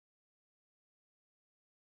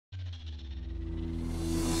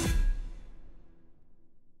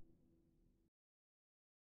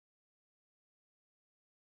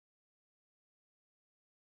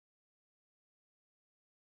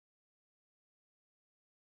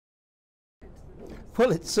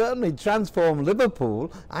Well, it certainly transformed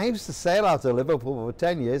Liverpool. I used to sail out of Liverpool for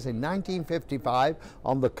 10 years in 1955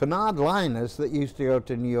 on the Cunard liners that used to go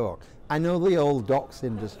to New York. I know the old docks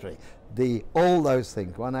industry, all those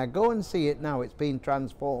things. When I go and see it now, it's been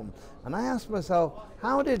transformed. And I ask myself,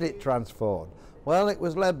 how did it transform? Well, it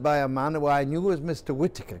was led by a man who I knew was Mr.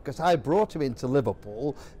 Whittaker, because I brought him into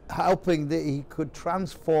Liverpool, helping that he could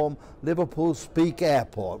transform Liverpool Speke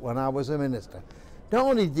Airport when I was a minister. Not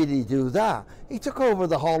only did he do that, he took over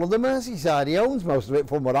the whole of the Merseyside. He owns most of it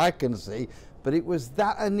from what I can see, but it was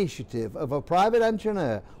that initiative of a private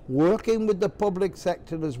engineer working with the public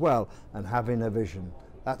sector as well and having a vision.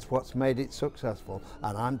 That's what's made it successful,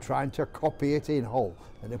 and I'm trying to copy it in whole.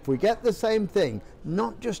 And if we get the same thing,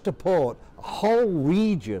 not just a port, a whole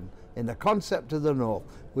region in the concept of the North,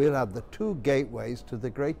 we'll have the two gateways to the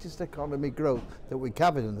greatest economy growth that we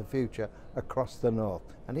have in the future across the North.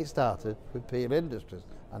 And it started with Peel Industries,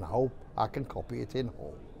 and I hope I can copy it in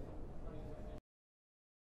whole.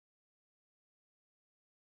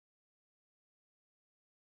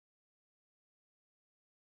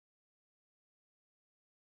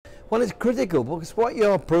 Well, it's critical because what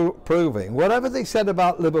you're proving, whatever they said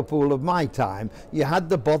about Liverpool of my time, you had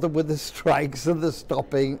to bother with the strikes and the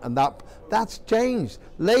stopping, and that's changed.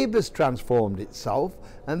 Labour's transformed itself,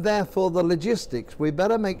 and therefore the logistics. We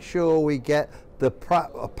better make sure we get the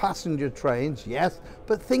passenger trains, yes,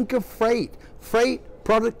 but think of freight. Freight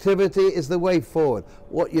productivity is the way forward.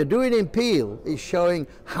 What you're doing in Peel is showing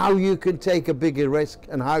how you can take a bigger risk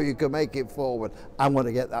and how you can make it forward. I want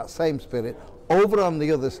to get that same spirit over on the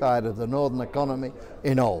other side of the northern economy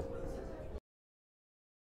in all.